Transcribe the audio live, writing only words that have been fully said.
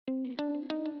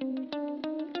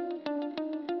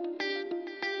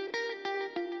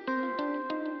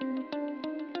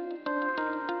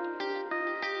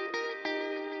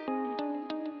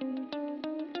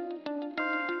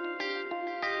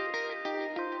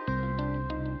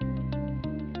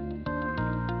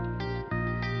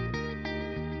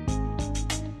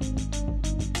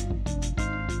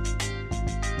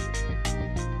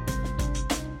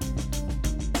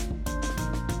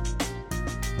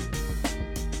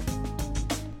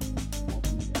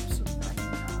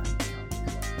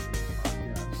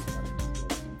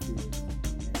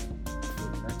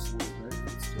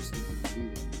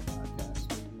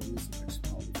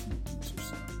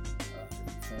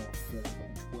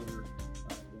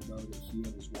he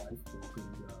and his wife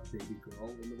welcomed a baby girl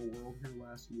into the world here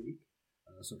last week.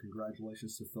 So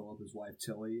congratulations to Philip, his wife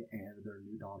Tilly, and their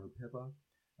new daughter Pippa.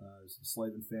 The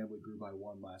Slavin family grew by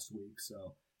one last week,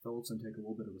 so Philip's going to take a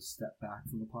little bit of a step back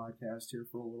from the podcast here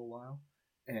for a little while.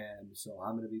 And so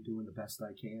I'm going to be doing the best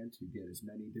I can to get as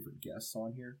many different guests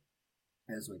on here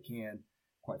as I can,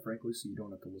 quite frankly, so you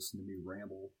don't have to listen to me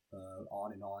ramble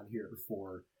on and on here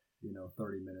for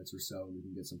 30 minutes or so, and we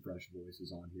can get some fresh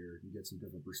voices on here and get some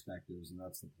different perspectives, and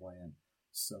that's the plan.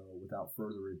 So without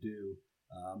further ado,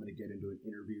 I'm going to get into an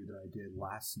interview that I did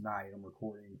last night. I'm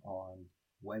recording on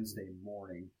Wednesday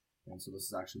morning, and so this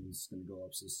is actually going to go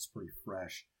up, so this is pretty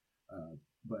fresh.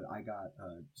 But I got,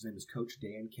 his name is Coach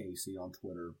Dan Casey on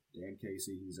Twitter. Dan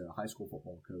Casey, he's a high school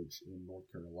football coach in North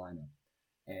Carolina,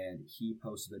 and he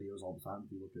posts videos all the time.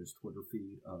 If you look at his Twitter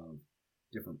feed of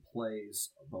different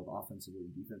plays, both offensively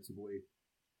and defensively,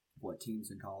 what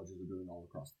teams and colleges are doing all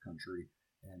across the country.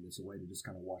 And it's a way to just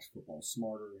kind of watch football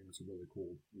smarter, and it's a really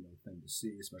cool, thing to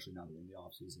see, especially now that we're in the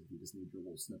offseason, if you just need your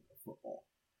little snippet of football.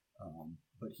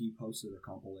 But he posted a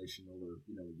compilation over,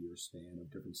 a year span of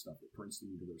different stuff that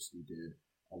Princeton University did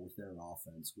with their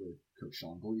offense with Coach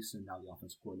Sean Gleason, now the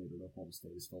offensive coordinator at Oklahoma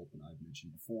State, as Philip and I have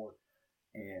mentioned before.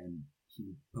 And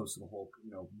he posted a whole,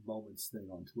 moments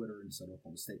thing on Twitter and said,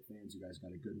 Oklahoma State fans, you guys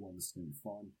got a good one. This is going to be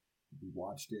fun. We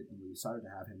watched it, and we decided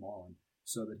to have him on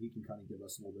so that he can kind of give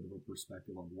us a little bit of a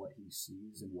perspective on what he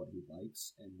sees and what he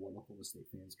likes and what Oklahoma State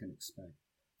fans can expect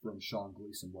from Sean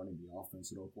Gleason running the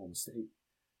offense at Oklahoma State.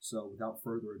 So without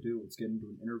further ado, let's get into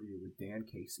an interview with Dan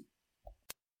Casey.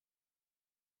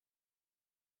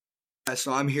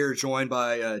 So I'm here joined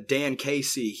by Dan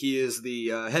Casey. He is the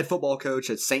head football coach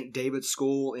at St. David's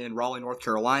School in Raleigh, North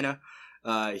Carolina.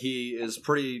 He is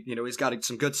pretty, he's got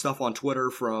some good stuff on Twitter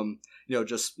from,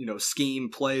 scheme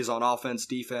plays on offense,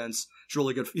 defense. It's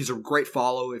really good. He's a great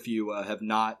follow if you have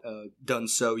not done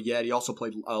so yet. He also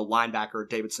played linebacker at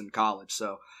Davidson College.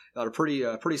 So got a pretty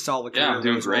solid career. Yeah, I'm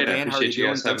doing great. Dan, I appreciate you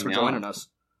guys Thanks having for me joining on. us.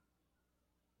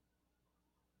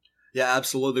 Yeah,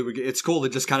 absolutely. It's cool to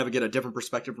just kind of get a different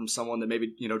perspective from someone that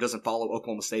maybe, doesn't follow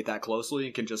Oklahoma State that closely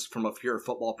and can just, from a pure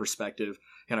football perspective,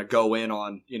 kind of go in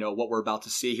on, what we're about to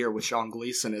see here with Sean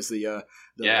Gleason as the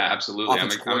yeah, absolutely. I'm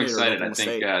excited.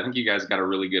 I think you guys got a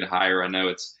really good hire. I know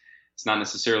it's not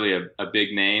necessarily a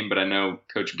big name, but I know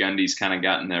Coach Gundy's kind of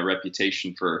gotten a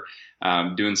reputation for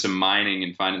doing some mining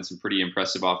and finding some pretty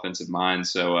impressive offensive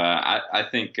minds. So I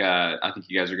think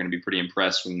you guys are going to be pretty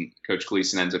impressed when Coach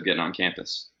Gleason ends up getting on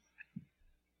campus.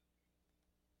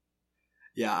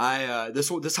 Yeah,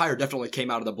 this hire definitely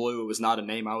came out of the blue. It was not a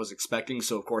name I was expecting,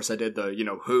 so of course I did the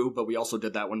who, but we also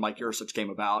did that when Mike Yurcich came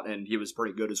about, and he was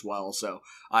pretty good as well. So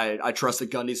I trust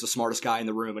that Gundy's the smartest guy in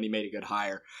the room, and he made a good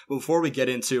hire. But before we get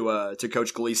into to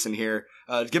Coach Gleason here,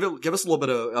 give us a little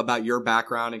bit about your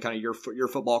background and kind of your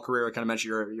football career. I kind of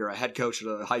mentioned you're a head coach at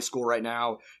a high school right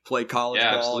now, played college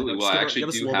ball. Yeah, absolutely. Well, I actually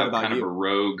do have kind of a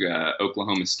rogue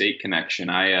Oklahoma State connection.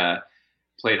 I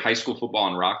played high school football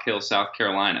in Rock Hill, South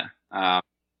Carolina.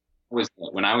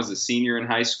 When I was a senior in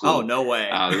high school. Oh, no way.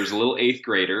 There was a little 8th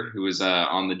grader who was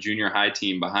on the junior high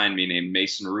team behind me named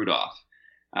Mason Rudolph.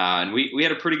 And we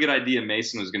had a pretty good idea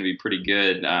Mason was going to be pretty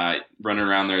good, running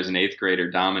around there as an 8th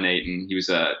grader, dominating. He was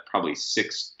probably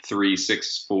 6'3",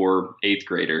 6'4", 8th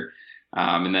grader.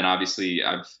 And then obviously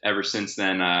ever since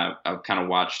then, I've kind of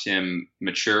watched him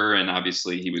mature, and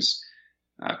obviously he was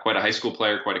quite a high school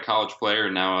player, quite a college player,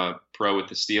 and now a pro with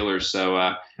the Steelers. So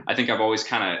I think I've always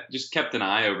kind of just kept an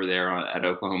eye over there at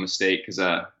Oklahoma State because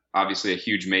obviously a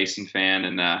huge Mason fan,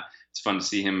 and it's fun to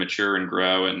see him mature and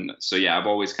grow. And so, yeah, I've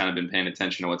always kind of been paying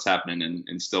attention to what's happening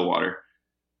in Stillwater.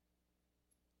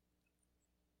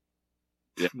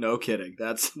 Yeah. No kidding.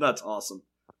 That's awesome.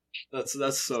 That's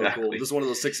so exactly. Cool. This is one of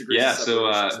those 6 degrees. Yeah. So,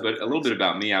 but a little bit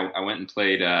about me. I went and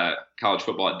played college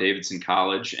football at Davidson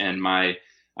College, and my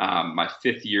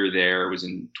 5th year there was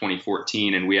in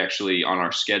 2014, and we actually on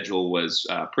our schedule was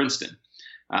Princeton,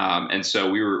 and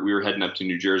so we were heading up to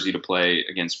New Jersey to play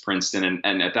against Princeton,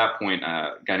 and at that point,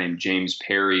 a guy named James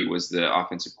Perry was the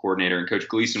offensive coordinator, and Coach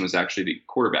Gleason was actually the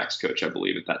quarterbacks coach, I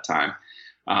believe, at that time.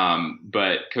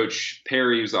 But Coach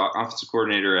Perry was the offensive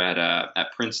coordinator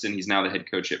at Princeton. He's now the head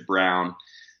coach at Brown.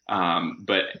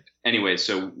 But anyway,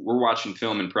 so we're watching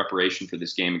film in preparation for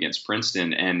this game against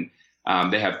Princeton, and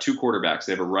they have 2 quarterbacks.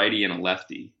 They have a righty and a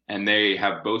lefty, and they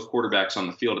have both quarterbacks on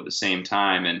the field at the same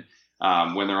time. And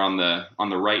when they're on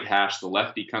the right hash, the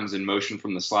lefty comes in motion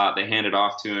from the slot. They hand it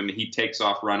off to him. He takes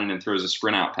off running and throws a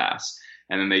sprint out pass.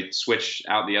 And then they switch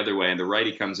out the other way, and the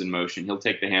righty comes in motion. He'll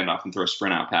take the handoff and throw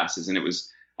sprint out passes. And it was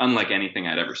unlike anything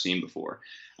I'd ever seen before.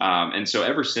 And so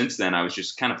ever since then, I was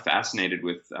just kind of fascinated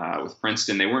with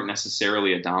Princeton. They weren't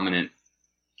necessarily a dominant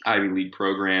Ivy League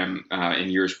program in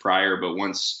years prior. But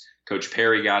once Coach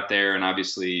Perry got there, and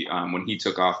obviously when he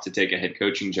took off to take a head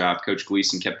coaching job, Coach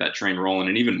Gleason kept that train rolling,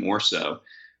 and even more so.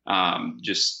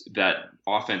 Just that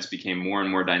offense became more and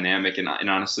more dynamic, and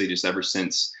honestly, just ever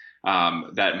since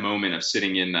that moment of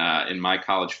sitting in my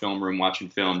college film room watching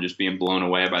film, just being blown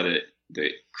away by the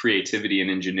creativity and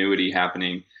ingenuity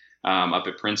happening up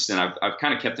at Princeton. I've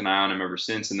kind of kept an eye on him ever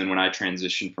since. And then when I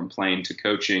transitioned from playing to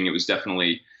coaching, it was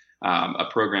definitely a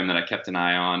program that I kept an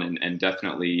eye on and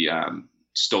definitely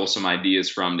stole some ideas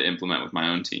from to implement with my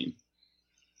own team.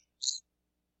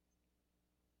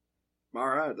 All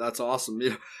right, that's awesome.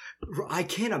 I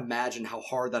can't imagine how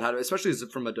hard that had, especially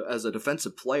as a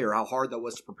defensive player, how hard that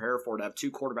was to prepare for, to have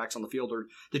two quarterbacks on the field. Or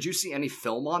did you see any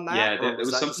film on that? Yeah, it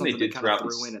was something they did throughout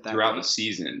the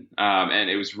season, and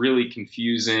it was really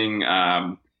confusing.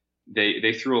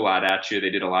 They threw a lot at you.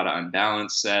 They did a lot of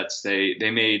unbalanced sets. They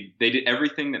did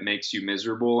everything that makes you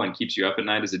miserable and keeps you up at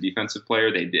night as a defensive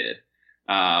player. They did.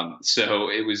 So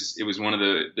it was one of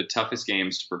the toughest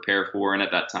games to prepare for, and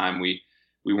at that time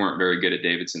we weren't very good at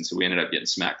Davidson, so we ended up getting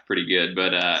smacked pretty good.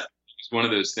 But it's one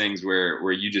of those things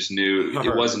where you just knew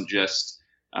it wasn't just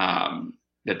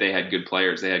that they had good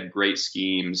players. They had great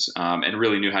schemes and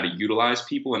really knew how to utilize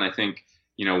people. And I think,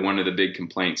 one of the big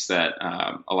complaints that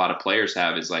a lot of players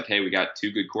have is like, hey, we got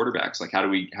two good quarterbacks. Like, how do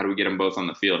we get them both on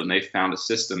the field? And they found a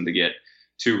system to get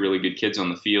two really good kids on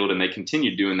the field, and they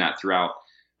continued doing that throughout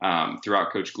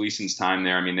Coach Gleason's time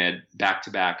there. I mean, they had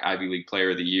back-to-back Ivy League Player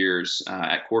of the Years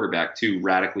at quarterback, two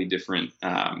radically different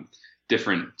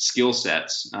skill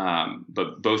sets.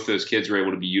 But both those kids were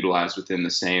able to be utilized within the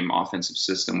same offensive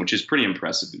system, which is pretty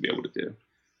impressive to be able to do.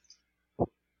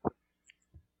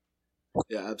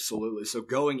 Yeah, absolutely. So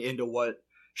going into what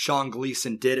Sean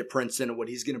Gleason did at Princeton and what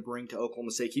he's going to bring to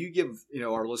Oklahoma State, can you give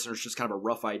our listeners just kind of a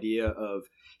rough idea of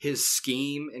his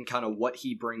scheme and kind of what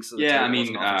he brings to the table? Yeah, I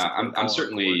mean, I'm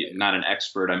certainly not an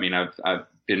expert. I mean, I've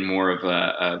been more of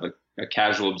a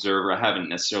casual observer. I haven't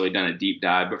necessarily done a deep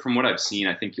dive, but from what I've seen,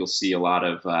 I think you'll see a lot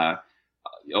of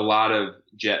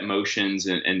jet motions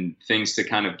and things to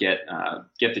kind of get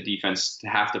the defense to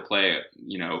have to play,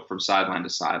 from sideline to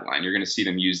sideline. You're going to see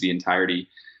them use the entirety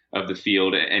of the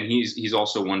field, and he's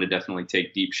also one to definitely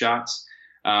take deep shots.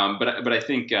 But I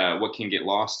think what can get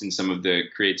lost in some of the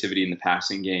creativity in the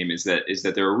passing game is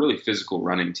that they're a really physical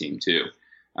running team too.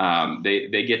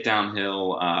 They get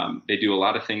downhill. They do a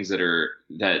lot of things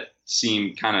that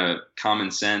seem kind of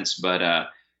common sense, but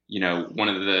one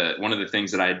of the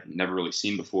things that I'd never really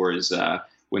seen before is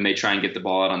when they try and get the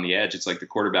ball out on the edge, it's like the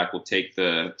quarterback will take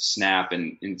the snap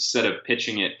and instead of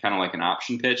pitching it kind of like an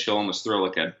option pitch, he'll almost throw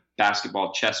like a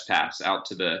basketball chest pass out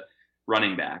to the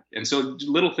running back. And so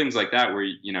little things like that where,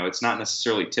 it's not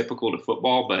necessarily typical to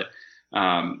football, but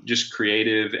just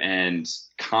creative and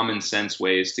common sense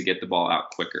ways to get the ball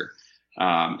out quicker.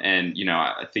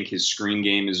 I think his screen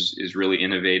game is really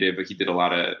innovative. He did a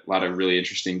lot of really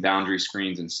interesting boundary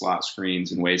screens and slot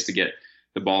screens and ways to get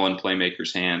the ball in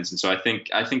playmakers' hands. And so I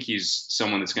think he's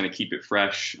someone that's going to keep it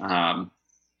fresh.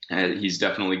 He's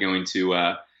definitely going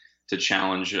to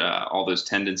challenge all those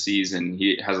tendencies, and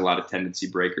he has a lot of tendency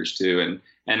breakers too.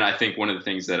 And I think one of the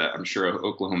things that I'm sure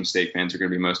Oklahoma State fans are going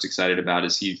to be most excited about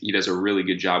is he does a really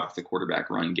good job with the quarterback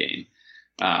run game.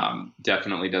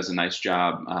 Definitely does a nice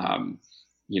job,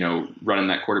 running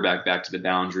that quarterback back to the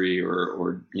boundary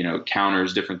or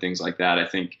counters, different things like that. I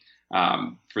think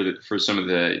for some of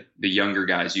the younger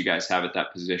guys you guys have at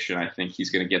that position, I think he's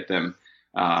going to get them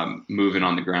moving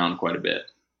on the ground quite a bit.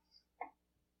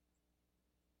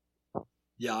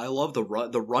 Yeah, I love the run.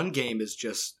 The run game is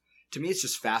just, to me, it's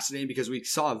just fascinating because we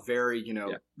saw a very,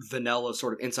 vanilla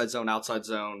sort of inside zone, outside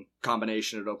zone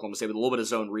combination at Oklahoma State with a little bit of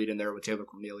zone read in there with Taylor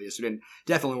Cornelius. We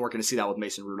definitely weren't going to see that with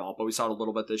Mason Rudolph, but we saw it a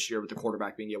little bit this year with the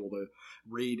quarterback being able to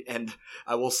read. And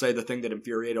I will say the thing that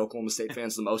infuriated Oklahoma State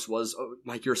fans the most was,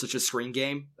 Mike, you're such a screen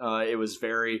game. It was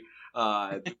very,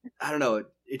 I don't know,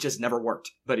 it just never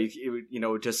worked. But it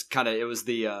was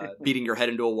the beating your head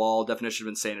into a wall definition of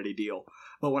insanity deal.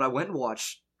 But when I went and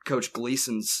watched Coach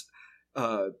Gleason's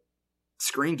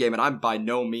screen game, and I'm by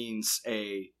no means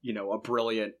a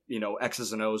brilliant,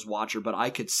 X's and O's watcher, but I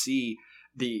could see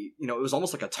it was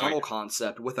almost like a tunnel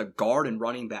concept with a guard and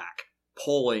running back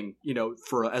pulling,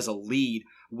 as a lead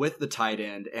with the tight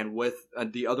end and with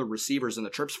the other receivers in the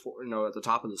trips, at the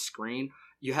top of the screen.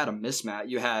 You had a mismatch.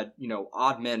 You had,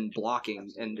 odd men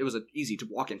blocking, and it was an easy to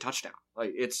walk in touchdown.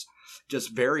 Like, it's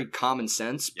just very common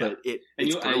sense, but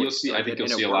you'll see. I think you'll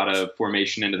see a lot of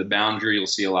formation into the boundary. You'll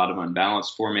see a lot of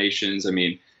unbalanced formations. I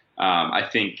mean, I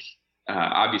think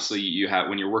obviously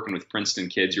when you're working with Princeton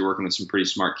kids, you're working with some pretty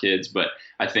smart kids. But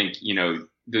I think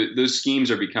those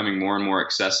schemes are becoming more and more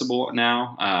accessible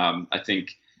now. I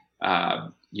think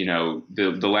the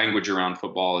language around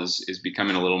football is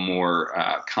becoming a little more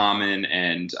common,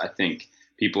 and I think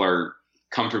people are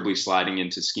comfortably sliding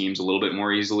into schemes a little bit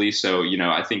more easily. So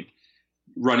I think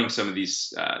running some of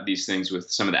these things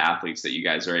with some of the athletes that you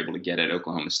guys are able to get at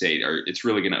Oklahoma State, it's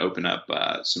really going to open up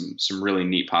some really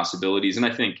neat possibilities. And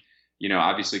I think,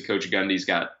 obviously Coach Gundy's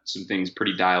got some things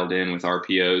pretty dialed in with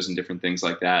RPOs and different things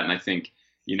like that. And I think,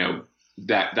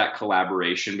 that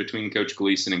collaboration between Coach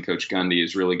Gleason and Coach Gundy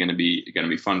is really going to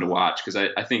be fun to watch, because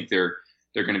I think they're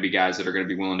going to be guys that are going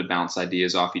to be willing to bounce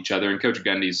ideas off each other. And Coach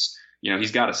Gundy's,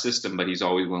 he's got a system, but he's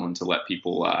always willing to let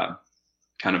people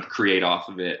kind of create off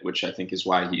of it, which I think is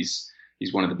why he's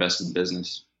one of the best in the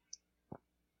business.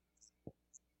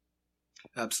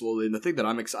 Absolutely. And the thing that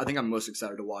I think I'm most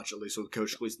excited to watch, at least with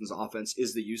Coach Gleason's offense,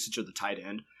 is the usage of the tight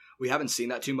end. We haven't seen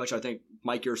that too much. I think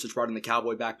Mike Yurcich brought in the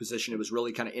Cowboy back position. It was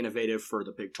really kind of innovative for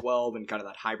the Big 12 and kind of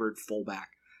that hybrid fullback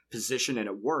position, and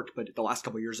it worked. But the last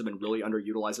couple of years have been really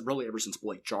underutilized, really ever since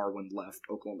Blake Jarwin left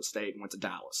Oklahoma State and went to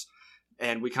Dallas.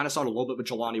 And we kind of saw it a little bit with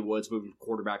Jelani Woods moving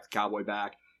quarterback to Cowboy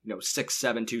back. 6'7",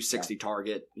 260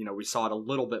 target. We saw it a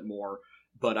little bit more.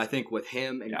 But I think with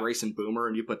him and Grayson Boomer,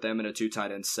 and you put them in a 2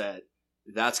 tight end set,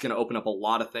 that's going to open up a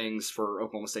lot of things for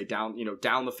Oklahoma State down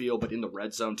the field, but in the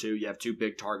red zone too. You have 2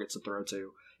 big targets to throw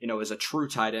to. As a true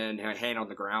tight end, hand on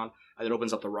the ground, and it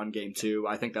opens up the run game too.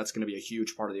 I think that's going to be a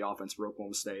huge part of the offense for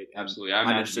Oklahoma State. Absolutely. I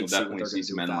imagine we'll definitely see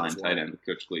some end line tight end with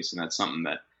Coach Gleason. That's something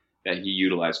that he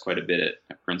utilized quite a bit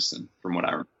at Princeton, from what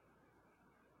I remember.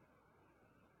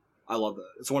 I love that.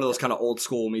 It's one of those kind of old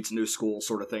school meets new school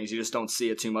sort of things. You just don't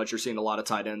see it too much. You're seeing a lot of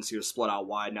tight ends split out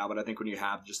wide now, but I think when you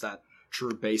have just that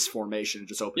true base formation, it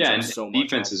just opens up so much.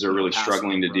 Defenses are really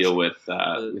struggling to deal with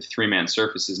 3-man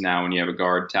surfaces now. When you have a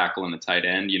guard, tackle, and a tight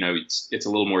end, it's a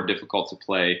little more difficult to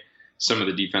play some of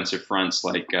the defensive fronts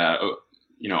like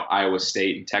Iowa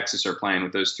State and Texas are playing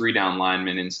with those 3-down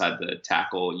linemen inside the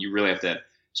tackle. You really have to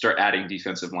start adding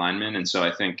defensive linemen, and so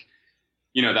I think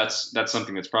that's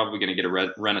something that's probably going to get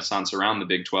a renaissance around the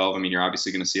Big 12. I mean, you're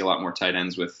obviously going to see a lot more tight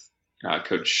ends with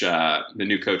the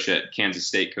new coach at Kansas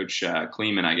State, Coach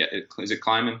Kleeman. Is it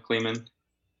Kleeman?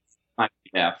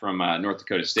 Yeah, from North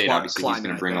Dakota State. Obviously, he's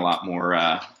going to bring a lot more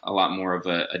of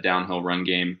a downhill run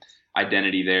game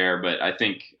identity there. But I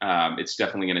think it's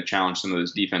definitely going to challenge some of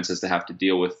those defenses to have to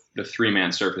deal with the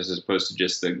 3-man surface as opposed to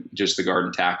just the guard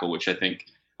and tackle, which I think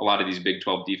a lot of these Big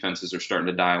 12 defenses are starting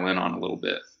to dial in on a little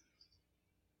bit.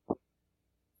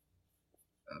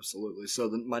 Absolutely. So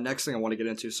my next thing I want to get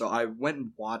into, so I went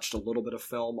and watched a little bit of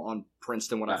film on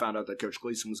Princeton when I found out that Coach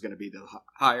Gleason was going to be the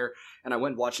hire, and I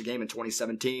went and watched the game in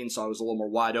 2017, so I was a little more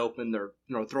wide open. They're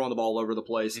throwing the ball all over the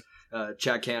place.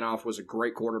 Chad Kanoff was a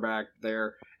great quarterback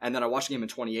there, and then I watched the game in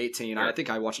 2018. I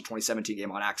think I watched the 2017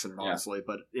 game on accident, honestly,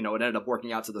 but it ended up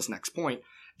working out to this next point.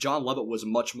 John Lovett was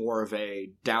much more of a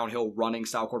downhill running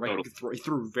style quarterback. He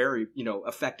threw very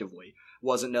effectively.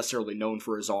 Wasn't necessarily known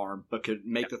for his arm, but could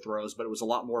make the throws. But it was a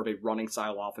lot more of a running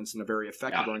style offense and a very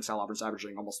effective running style offense,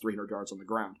 averaging almost 300 yards on the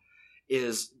ground.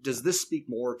 Does this speak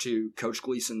more to Coach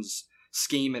Gleason's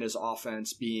scheme and his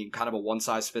offense being kind of a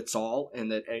one-size-fits-all,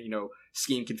 and that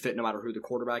scheme can fit no matter who the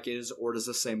quarterback is, or does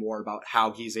this say more about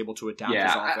how he's able to adapt his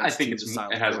offense? I think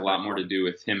it has a lot more to do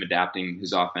with him adapting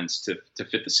his offense to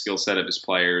fit the skill set of his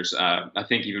players. I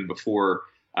think even before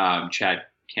Chad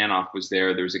Kanoff was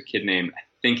there was a kid named, I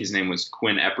think his name was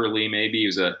Quinn Epperly, maybe. He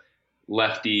was a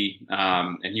lefty,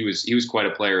 and he was quite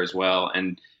a player as well.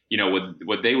 And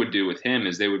what they would do with him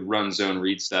is they would run zone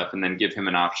read stuff and then give him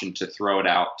an option to throw it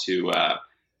out to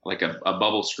like a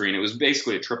bubble screen. It was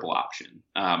basically a triple option,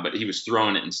 but he was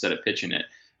throwing it instead of pitching it.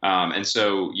 And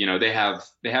so they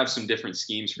have some different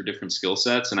schemes for different skill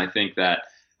sets, and I think that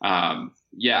I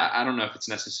don't know if it's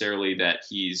necessarily that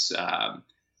he's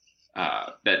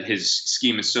that his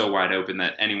scheme is so wide open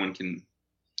that anyone can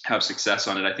have success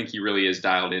on it. I think he really is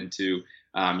dialed into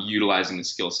utilizing the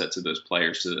skill sets of those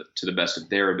players to the best of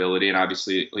their ability. And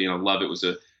obviously, Lovett was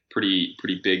a pretty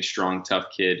big, strong, tough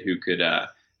kid who could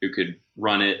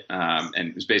run it,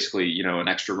 and was basically an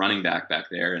extra running back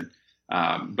there. And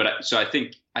so I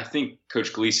think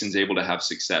Coach Gleason's able to have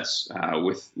success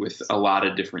with a lot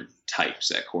of different types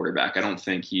at quarterback. I don't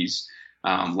think he's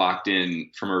locked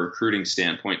in from a recruiting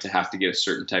standpoint to have to get a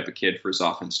certain type of kid for his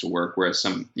offense to work. Whereas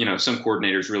some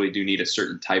coordinators really do need a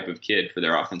certain type of kid for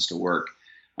their offense to work.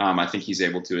 I think he's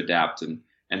able to adapt and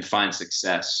find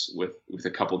success with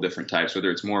a couple different types,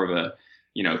 whether it's more of a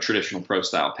traditional pro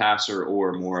style passer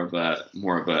or more of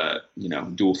a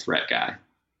dual threat guy.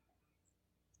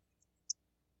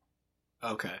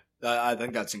 Okay. I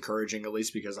think that's encouraging, at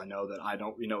least because I know that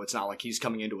it's not like he's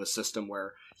coming into a system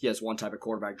where he has one type of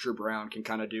quarterback. Drew Brown can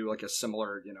kind of do like a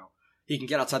similar, he can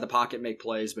get outside the pocket, make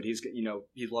plays, but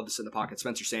he'd love to sit in the pocket.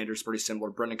 Spencer Sanders, pretty similar.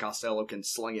 Brendan Costello can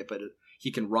sling it, but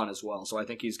he can run as well. So I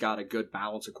think he's got a good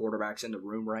balance of quarterbacks in the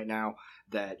room right now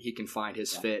that he can find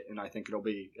his fit, and I think it'll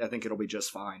be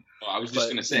just fine. Well, I was just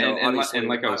going to say, and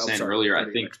like I was saying earlier, I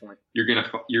think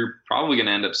you're probably going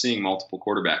to end up seeing multiple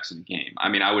quarterbacks in a game. I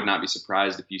mean, I would not be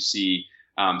surprised if you see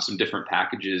some different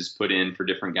packages put in for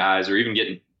different guys, or even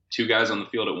getting two guys on the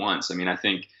field at once. I mean, I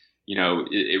think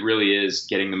it really is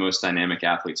getting the most dynamic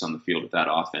athletes on the field with that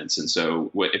offense. And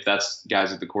so if that's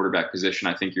guys at the quarterback position,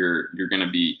 I think you're going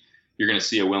to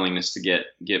see a willingness to get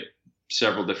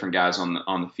several different guys on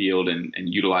the field and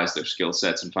utilize their skill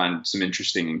sets and find some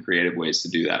interesting and creative ways to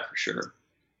do that for sure.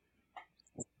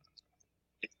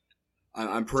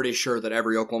 I'm pretty sure that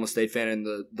every Oklahoma State fan in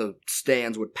the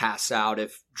stands would pass out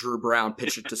if Drew Brown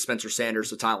pitched it to Spencer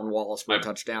Sanders to Tylan Wallace for a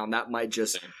touchdown. That might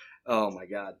just – oh my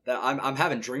God, I'm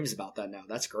having dreams about that now.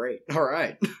 That's great. All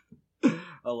right,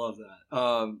 I love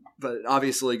that. But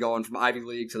obviously, going from Ivy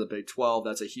League to the Big 12,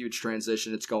 that's a huge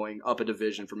transition. It's going up a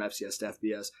division from FCS to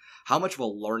FBS. How much of a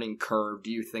learning curve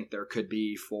do you think there could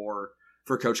be for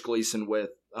Coach Gleason with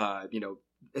transitioning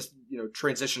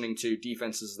to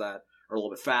defenses that are a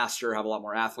little bit faster, have a lot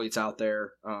more athletes out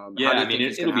there? It'll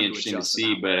be interesting to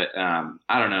see, but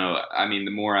I don't know. I mean,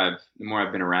 the more I've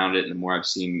been around it, and the more I've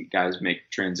seen guys make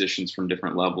transitions from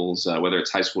different levels, whether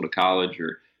it's high school to college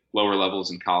or lower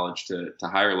levels in college to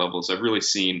higher levels, I've really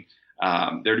seen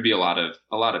there to be a lot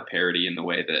of parity in the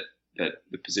way that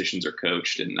the positions are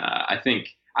coached, and I think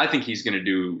he's going to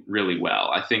do really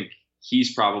well. I think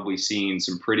he's probably seen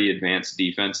some pretty advanced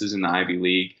defenses in the Ivy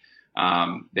League.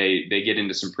 They get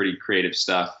into some pretty creative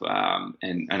stuff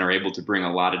and are able to bring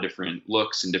a lot of different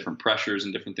looks and different pressures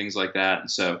and different things like that. And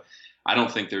so I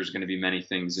don't think there's going to be many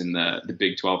things in the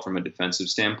Big 12 from a defensive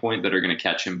standpoint that are going to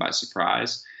catch him by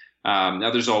surprise.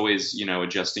 Now there's always,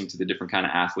 adjusting to the different kind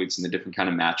of athletes and the different kind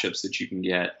of matchups that you can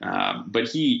get. But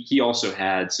he also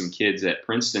had some kids at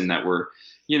Princeton that were,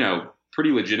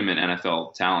 pretty legitimate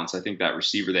NFL talents. I think that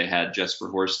receiver they had, Jesper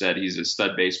Horsted, he's a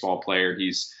stud baseball player.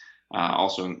 He's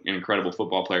also an incredible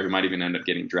football player who might even end up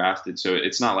getting drafted. So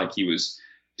it's not like he was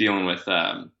dealing with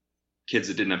kids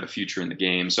that didn't have a future in the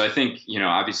game. So I think,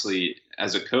 obviously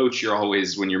as a coach, you're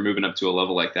always, when you're moving up to a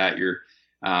level like that, you're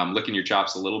licking your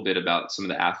chops a little bit about some of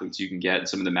the athletes you can get and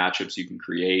some of the matchups you can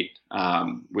create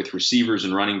with receivers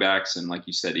and running backs. And like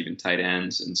you said, even tight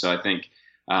ends. And so I think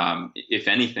if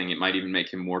anything, it might even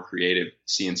make him more creative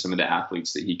seeing some of the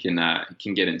athletes that he can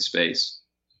get in space.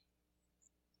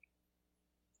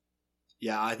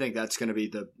 Yeah, I think that's going to be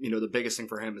the biggest thing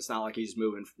for him. It's not like he's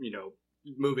moving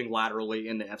laterally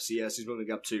in the FCS. He's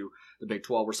moving up to the Big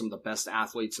 12 where some of the best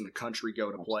athletes in the country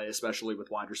go to play, especially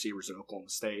with wide receivers at Oklahoma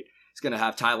State. He's going to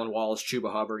have Tylan Wallace,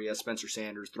 Chuba Hubbard. He has Spencer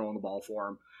Sanders throwing the ball for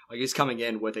him. Like, he's coming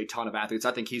in with a ton of athletes.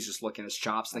 I think he's just licking his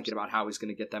chops, thinking about how he's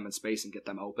going to get them in space and get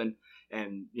them open.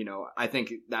 And, I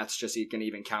think that's just, he can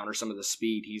even counter some of the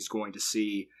speed he's going to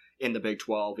see in the Big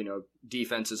 12.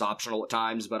 Defense is optional at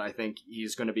times, but I think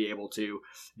he's going to be able to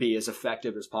be as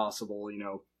effective as possible,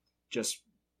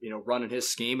 running his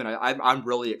scheme. And I'm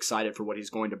really excited for what he's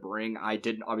going to bring. I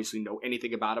didn't obviously know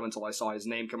anything about him until I saw his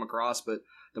name come across, but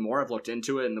the more I've looked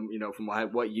into it and, from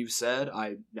what you've said,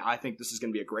 I think this is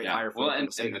going to be a great hire for him.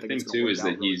 And the thing too is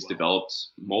that he's developed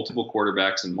multiple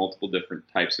quarterbacks and multiple different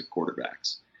types of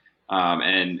quarterbacks.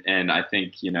 And I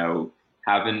think,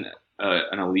 having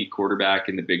an elite quarterback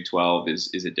in the Big 12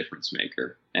 is a difference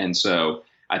maker. And so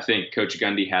I think Coach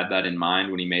Gundy had that in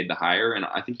mind when he made the hire. And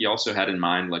I think he also had in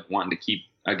mind, like, wanting to keep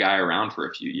a guy around for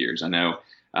a few years. I know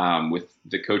with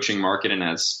the coaching market and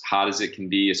as hot as it can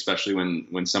be, especially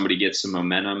when somebody gets some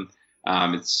momentum,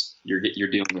 you're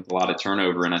dealing with a lot of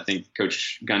turnover. And I think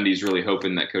Coach Gundy's really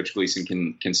hoping that Coach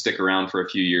Gleason can stick around for a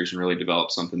few years and really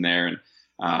develop something there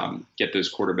and get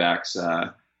those quarterbacks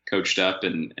coached up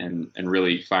and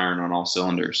really firing on all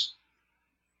cylinders.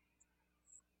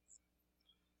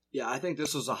 Yeah, I think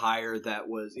this was a hire that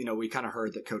was, we kind of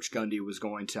heard that Coach Gundy was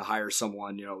going to hire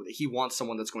someone, he wants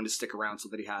someone that's going to stick around so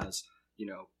that he has,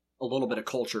 a little bit of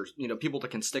culture, people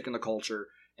that can stick in the culture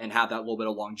and have that little bit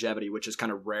of longevity, which is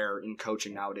kind of rare in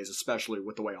coaching nowadays, especially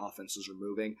with the way offenses are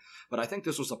moving. But I think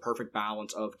this was a perfect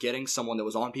balance of getting someone that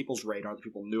was on people's radar that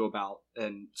people knew about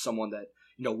and someone that,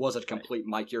 was a complete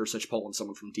Mike Yurcich pulling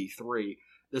someone from D3.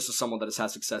 This is someone that has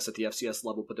had success at the FCS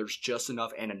level, but there's just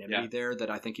enough anonymity there that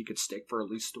I think he could stick for at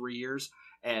least 3 years.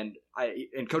 And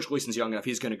Coach Gleason's young enough;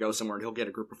 he's going to go somewhere and he'll get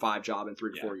a Group of 5 job in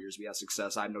 3 to 4 years if he has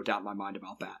success. I have no doubt in my mind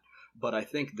about that. But I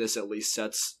think this at least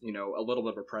sets a little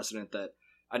bit of a precedent that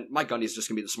Mike Gundy's just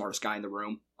going to be the smartest guy in the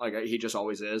room. Like, he just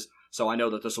always is. So I know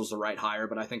that this was the right hire,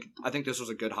 but I think this was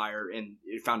a good hire, and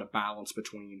it found a balance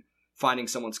between finding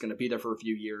someone that's going to be there for a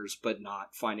few years, but not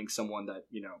finding someone that,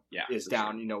 is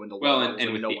down, in the well,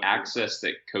 and with the access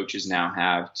that coaches now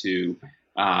have to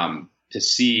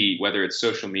see, whether it's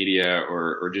social media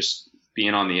or just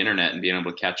being on the internet and being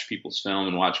able to catch people's film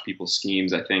and watch people's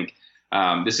schemes, I think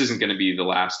this isn't going to be the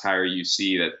last hire you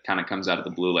see that kind of comes out of the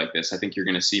blue like this. I think you're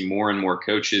going to see more and more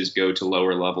coaches go to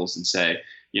lower levels and say,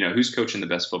 who's coaching the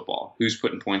best football? Who's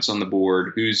putting points on the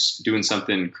board? Who's doing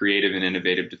something creative and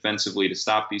innovative defensively to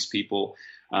stop these people?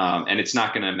 And it's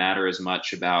not going to matter as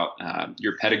much about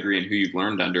your pedigree and who you've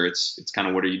learned under. It's kind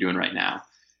of what are you doing right now?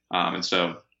 And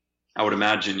so I would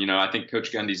imagine, I think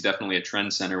Coach Gundy's definitely a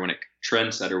trendsetter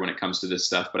when it comes to this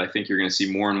stuff. But I think you're going to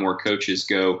see more and more coaches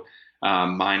go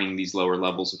mining these lower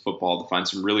levels of football to find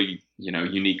some really,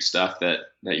 unique stuff that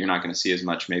you're not going to see as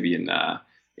much maybe in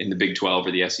the Big 12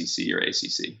 or the SEC or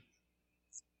ACC.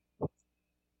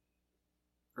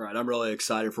 All right, I'm really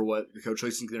excited for what Coach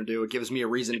Leeson's going to do. It gives me a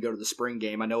reason to go to the spring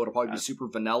game. I know it'll probably be super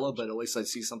vanilla, but at least I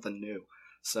see something new.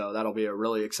 So that'll be a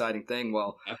really exciting thing.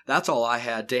 Well, that's all I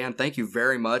had. Dan, thank you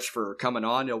very much for coming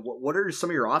on. What are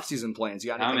some of your off-season plans? You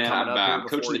got anything coming up here? I'm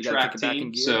coaching the track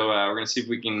team, so we're going to see if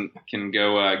we can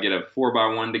go get a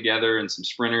 4x1 together and some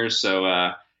sprinters. So,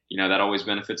 that always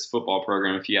benefits the football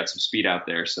program if you got some speed out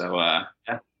there. So,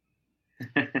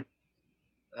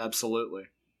 Absolutely.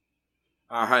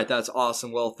 All right, that's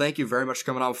awesome. Well, thank you very much for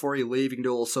coming on. Before you leave, you can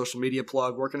do a little social media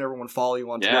plug. Where can everyone follow you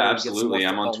on Twitter? Yeah, absolutely.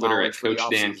 I'm on Twitter at Coach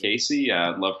Dan Casey.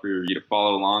 I'd love for you to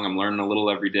follow along. I'm learning a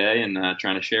little every day and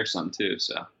trying to share some too.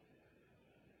 So.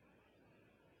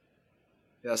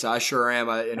 Yes, I sure am.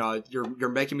 You're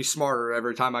making me smarter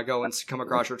every time I go and come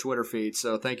across your Twitter feed.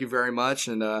 So thank you very much,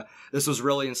 and this was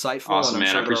really insightful. Awesome, and I'm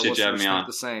man. sure I appreciate you having me on.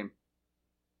 The same.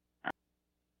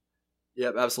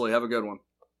 Yep, absolutely. Have a good one.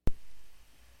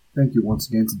 Thank you once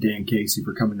again to Dan Casey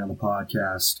for coming on the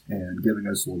podcast and giving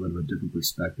us a little bit of a different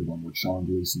perspective on what Sean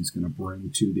Gleason's going to bring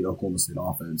to the Oklahoma State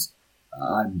offense.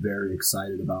 I'm very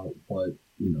excited about what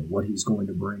he's going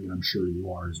to bring, and I'm sure you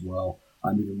are as well.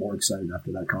 I'm even more excited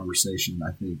after that conversation.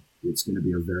 I think it's going to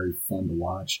be a very fun to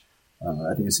watch.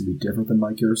 I think it's going to be different than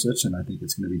Mike Yurcich, and I think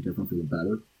it's going to be different for the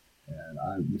better. And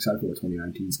I'm excited for what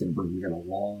 2019 is going to bring. We got a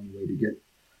long way to get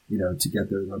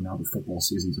there. Though now the football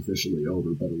season's officially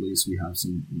over, but at least we have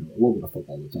some, a little bit of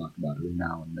football to talk about every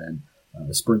now and then.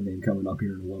 The spring game coming up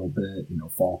here in a little bit.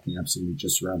 Fall camp's going to be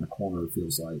just around the corner. It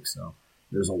feels like so.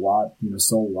 There's a lot,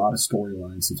 still a lot of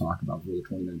storylines to talk about before the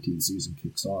 2019 season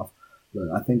kicks off. But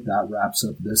I think that wraps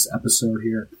up this episode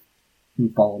here. You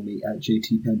can follow me at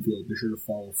JT Penfield. Be sure to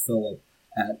follow Philip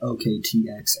at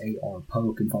OKTXAR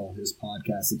Poke and follow his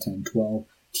podcast at 1012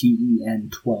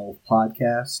 TEN12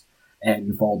 Podcast. And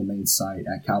you can follow the main site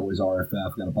at Cowboys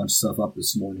RFF. Got a bunch of stuff up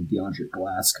this morning. DeAndre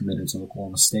Glass committed to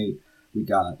Oklahoma State. We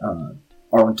got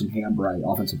Arlington Hambright,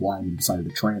 offensive lineman, decided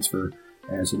to transfer.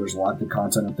 And so there's a lot of good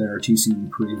content up there. TCU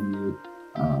preview.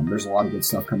 There's a lot of good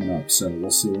stuff coming up. So we'll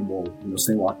see. And we'll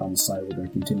stay locked on the site. We're going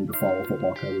to continue to follow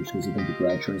football coverage because I think the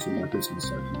grad transfer market's going to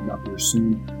start heating up here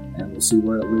soon. And we'll see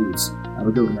where it leads. Have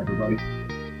a good one, everybody.